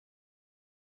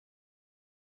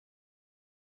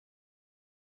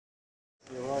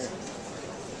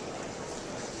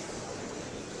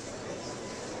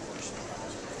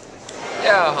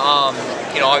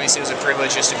Yeah, obviously it was a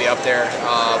privilege just to be up there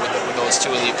with those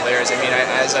two elite players. I mean,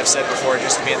 as I've said before,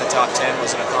 just to be in the top 10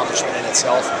 was an accomplishment in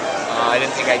itself. I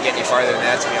didn't think I'd get any farther than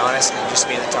that, to be honest. And just to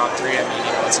be in the top 3, I mean,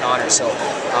 it's an honor. So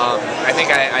I think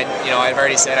I've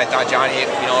already said I thought Johnny,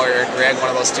 or Greg, one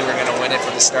of those two were going to win it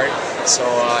from the start. So,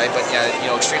 but yeah,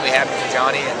 extremely happy for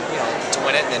Johnny and to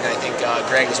win it, and I think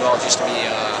Greg as well, just to be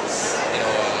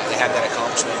they had that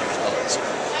accomplishment as well. So.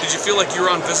 Did you feel like you were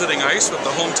on visiting ice with the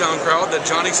hometown crowd that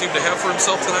Johnny seemed to have for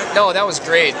himself tonight? No, that was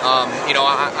great.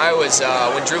 I was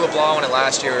when Drew LeBlanc won it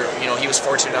last year. He was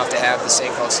fortunate enough to have the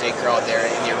St. Cloud State crowd there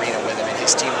in the arena with him, and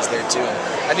his team was there too.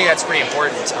 And I think that's pretty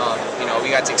important. We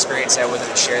got to experience that with him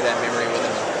and share that memory with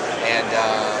him, and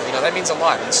that means a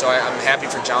lot. And so I'm happy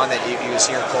for John that he was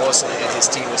here close and his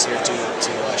team was here to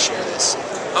share this.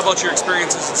 How about your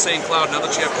experiences in St. Cloud? Now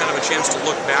that you have kind of a chance to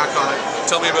look back on it,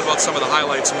 tell me a bit about some of the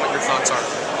highlights and what your thoughts are.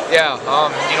 Yeah,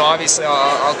 obviously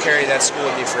I'll carry that school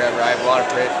with me forever. I have a lot of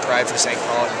pride for St.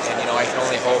 Cloud, and I can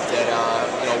only hope that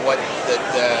what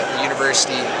the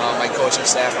university, my coaching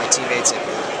staff, my teammates, and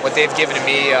what they've given to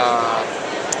me,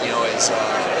 is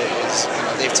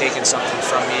they've taken something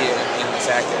from me in the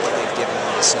fact that what they've given to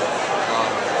me. So,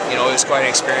 it was quite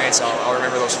an experience. I'll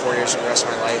remember those 4 years for the rest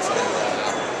of my life,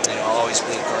 and I'll always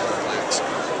be a part of the Blacks.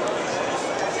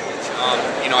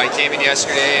 I came in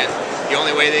yesterday, and the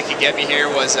only way they could get me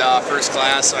here was first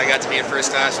class, so I got to be in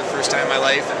first class for the first time in my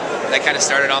life, and that kind of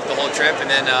started off the whole trip. And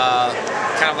then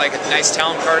kind of like a nice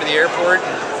town part of the airport,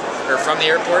 or from the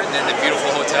airport, and then the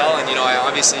beautiful hotel. And I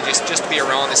obviously just to be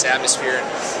around this atmosphere and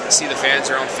see the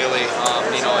fans around Philly,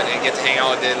 and get to hang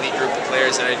out with the elite group of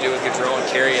players that I do with Gaudreau and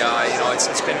Carey.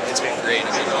 It's been great.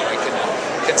 I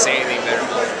couldn't say anything better.